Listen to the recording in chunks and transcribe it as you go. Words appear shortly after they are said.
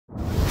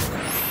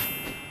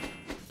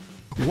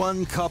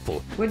One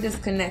couple. We're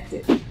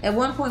disconnected. At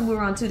one point we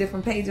were on 2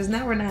 different pages,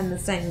 now we're not in the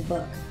same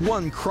book.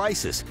 One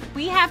crisis.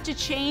 We have to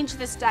change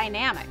this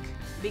dynamic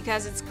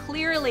because it's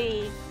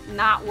clearly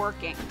not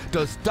working.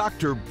 Does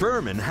Dr.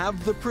 Berman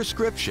have the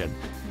prescription?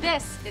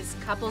 This is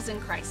Couples in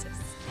Crisis.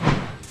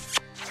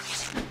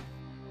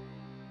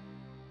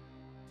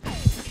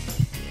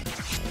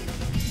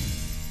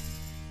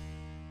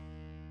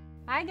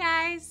 Hi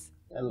guys.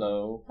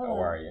 Hello. How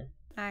are you?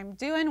 I'm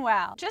doing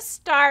well. Just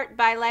start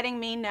by letting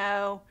me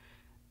know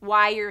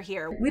why you're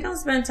here. We don't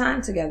spend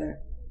time together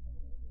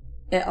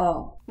at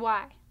all.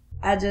 Why?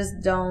 I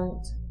just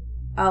don't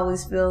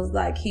always feel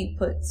like he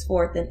puts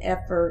forth an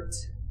effort.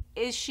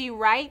 Is she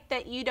right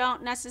that you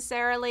don't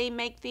necessarily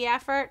make the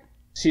effort?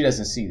 She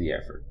doesn't see the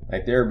effort.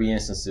 Like there'll be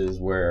instances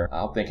where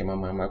I'll think in my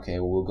mind, okay,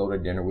 well, we'll go to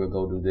dinner, we'll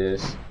go do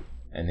this.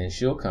 And then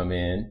she'll come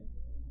in,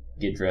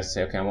 get dressed,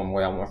 say, okay, I'm on my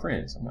way out with my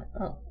friends. I'm like,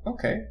 oh,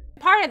 okay.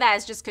 Part of that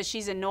is just because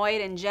she's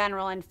annoyed in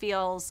general and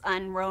feels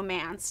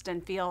unromanced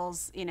and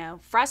feels,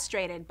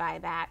 frustrated by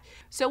that.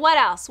 So what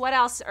else? What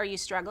else are you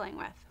struggling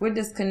with? We're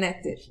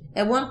disconnected.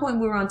 At one point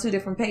we were on 2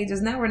 different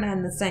pages, now we're not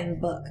in the same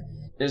book.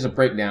 There's a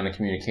breakdown in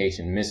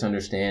communication,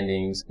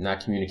 misunderstandings,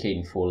 not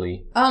communicating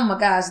fully. Oh my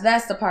gosh,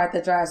 that's the part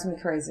that drives me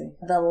crazy.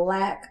 The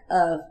lack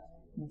of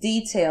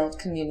detailed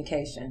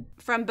communication.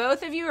 From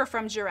both of you or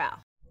from Jerel?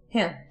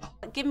 Him.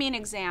 Give me an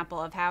example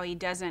of how he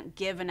doesn't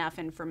give enough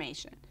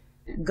information.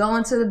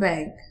 Going to the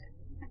bank.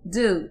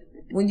 Dude,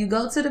 when you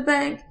go to the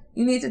bank,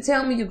 you need to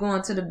tell me you're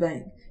going to the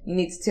bank. You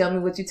need to tell me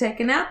what you're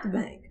taking out the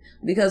bank.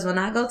 Because when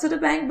I go to the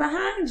bank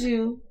behind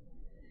you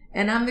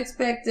and I'm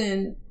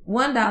expecting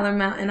 $1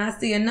 amount and I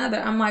see another,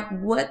 I'm like,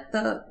 what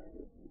the?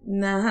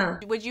 Nah.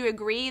 Would you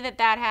agree that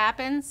that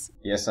happens?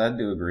 Yes, I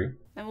do agree.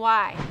 And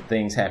why?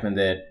 Things happen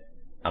that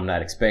I'm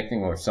not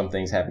expecting, or some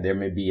things happen. There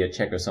may be a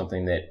check or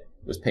something that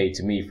was paid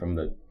to me from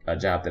a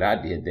job that I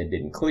did that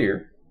didn't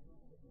clear.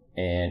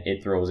 And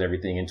it throws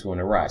everything into an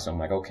awry. So I'm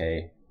like,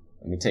 okay,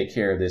 let me take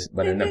care of this.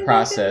 But in the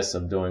process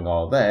of doing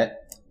all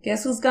that,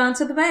 guess who's gone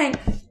to the bank?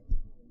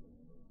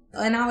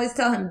 And I always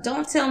tell him,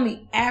 don't tell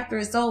me after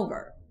it's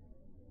over.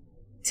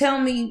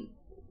 Tell me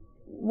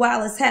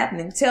while it's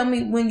happening. Tell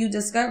me when you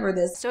discover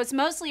this. So it's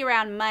mostly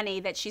around money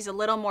that she's a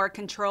little more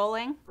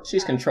controlling?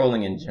 She's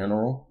controlling in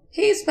general.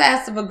 He's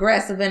passive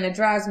aggressive and it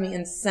drives me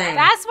insane.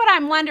 That's what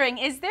I'm wondering.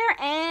 Is there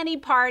any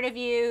part of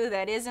you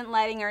that isn't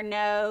letting her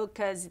know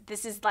because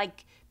this is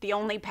like the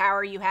only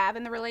power you have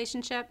in the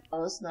relationship?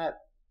 Oh, it's not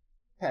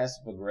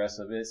passive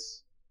aggressive.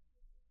 It's...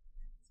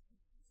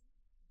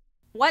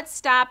 What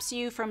stops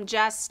you from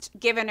just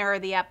giving her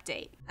the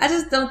update? I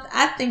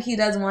think he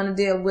doesn't want to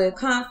deal with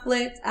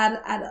conflict.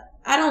 I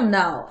don't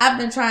know. I've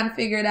been trying to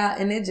figure it out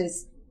and it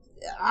just,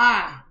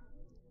 I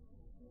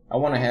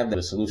want to have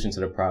the solution to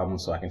the problem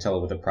so I can tell her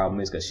what the problem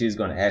is, because she's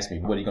going to ask me,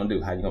 what are you going to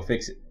do? How are you going to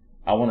fix it?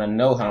 I want to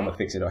know how I'm going to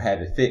fix it or have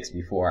it fixed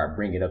before I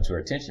bring it up to her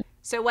attention.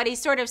 So what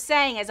he's sort of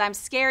saying is, I'm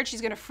scared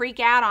she's going to freak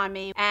out on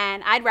me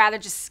and I'd rather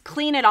just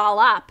clean it all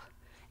up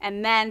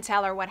and then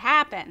tell her what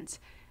happened.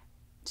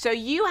 So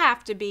you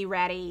have to be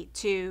ready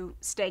to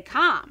stay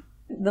calm.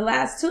 The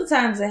last 2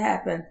 times it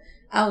happened,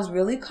 I was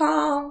really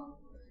calm.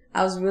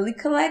 I was really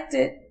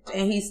collected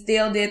and he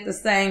still did the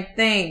same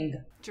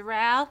thing.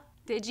 Jerel,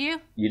 did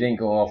you? You didn't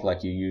go off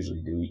like you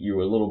usually do. You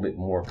were a little bit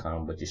more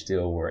calm, but you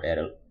still were at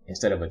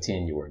instead of a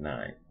 10, you were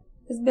 9.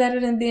 It's better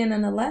than being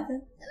an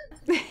 11.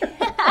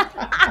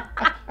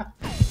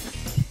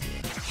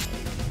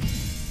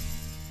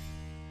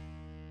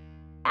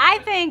 I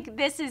think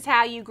this is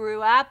how you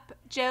grew up,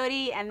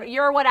 Jodie, and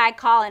you're what I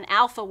call an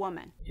alpha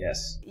woman.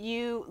 Yes.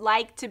 You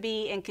like to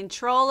be in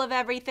control of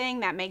everything.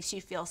 That makes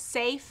you feel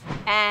safe.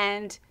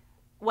 And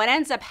what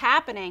ends up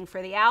happening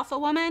for the alpha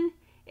woman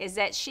is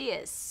that she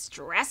is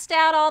stressed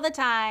out all the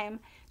time.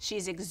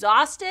 She's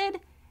exhausted,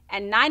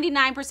 and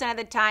 99% of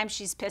the time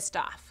she's pissed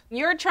off.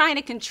 You're trying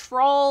to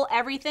control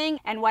everything,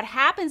 and what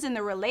happens in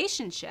the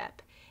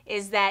relationship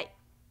is that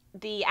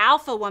the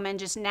alpha woman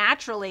just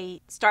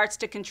naturally starts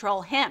to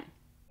control him.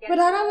 But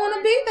I don't want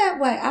to be that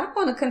way. I don't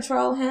want to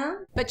control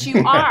him. But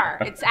you are.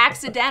 It's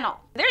accidental.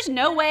 There's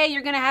no way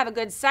you're going to have a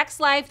good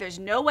sex life. There's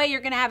no way you're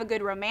going to have a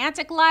good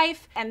romantic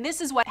life. And this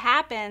is what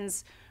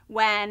happens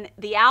when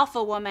the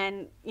alpha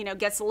woman,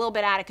 gets a little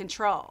bit out of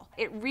control.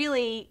 It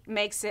really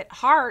makes it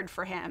hard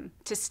for him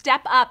to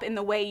step up in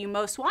the way you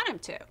most want him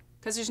to,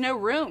 because there's no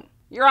room.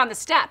 You're on the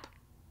step,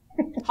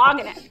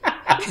 hogging it.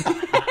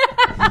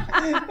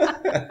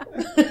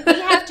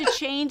 We have to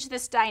change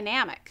this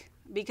dynamic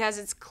because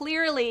it's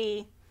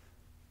clearly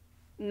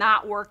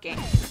not working.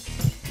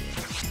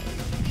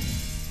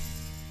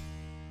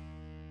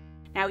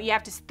 Now you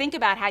have to think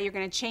about how you're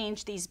going to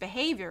change these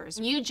behaviors.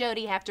 You,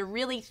 Jodie, have to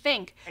really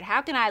think, how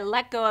can I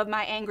let go of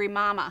my angry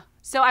mama?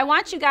 So I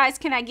want you guys,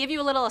 can I give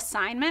you a little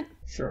assignment?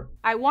 Sure.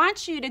 I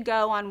want you to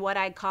go on what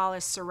I call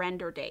a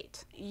surrender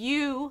date.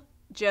 You,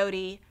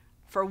 Jodie,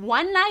 for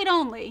one night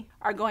only,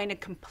 are going to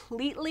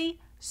completely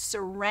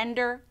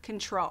surrender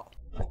control.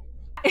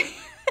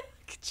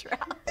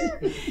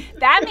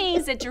 That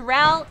means that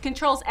Jerel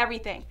controls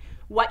everything.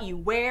 What you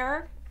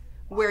wear,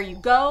 where you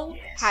go,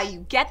 how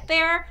you get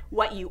there,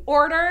 what you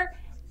order,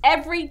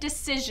 every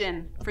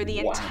decision for the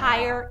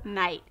entire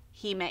night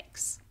he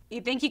makes.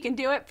 You think you can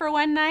do it for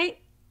one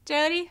night,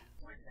 Jodie?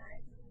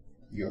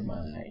 You're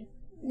mine.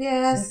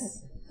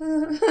 Yes.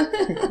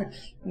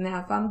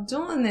 Now, if I'm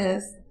doing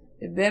this,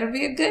 it better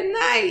be a good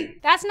night.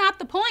 That's not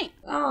the point.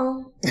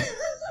 Oh.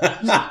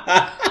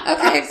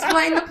 Okay,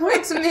 explain the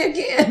point to me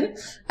again.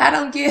 I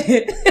don't get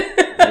it.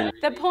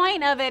 The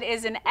point of it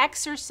is an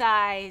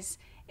exercise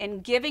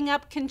in giving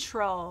up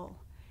control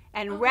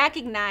and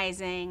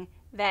recognizing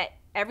that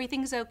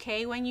everything's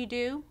okay when you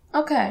do.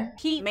 Okay.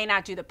 He may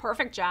not do the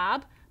perfect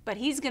job, but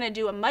he's going to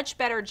do a much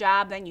better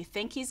job than you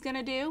think he's going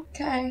to do.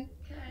 Okay.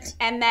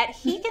 And that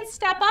he can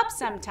step up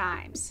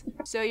sometimes.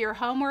 So your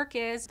homework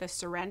is the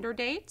surrender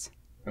date.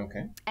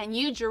 Okay. And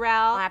you,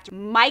 Jerel, have to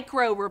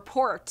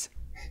micro-report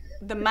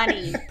the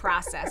money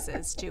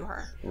processes to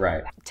her.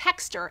 Right.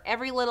 Text her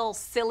every little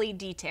silly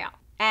detail.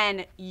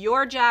 And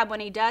your job when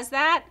he does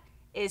that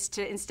is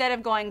to, instead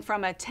of going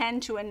from a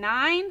 10 to a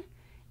 9,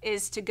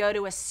 is to go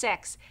to a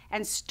 6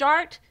 and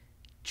start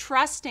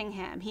trusting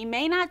him. He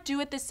may not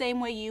do it the same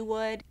way you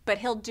would, but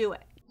he'll do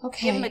it.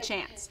 Okay. Give him a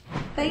chance.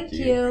 Thank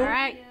you. All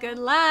right, good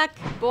luck.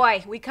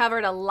 Boy, we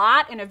covered a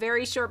lot in a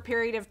very short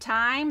period of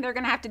time. They're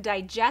going to have to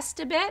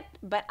digest a bit,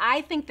 but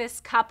I think this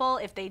couple,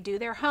 if they do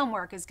their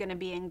homework, is going to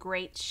be in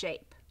great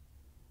shape.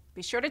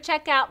 Be sure to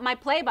check out my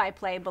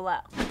play-by-play below.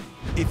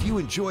 If you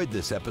enjoyed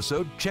this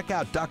episode, check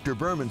out Dr.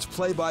 Berman's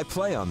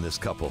play-by-play on this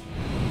couple.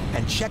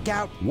 And check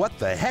out What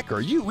the Heck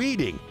Are You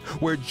Eating?,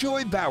 where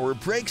Joy Bauer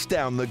breaks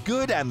down the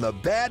good and the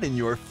bad in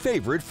your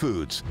favorite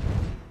foods.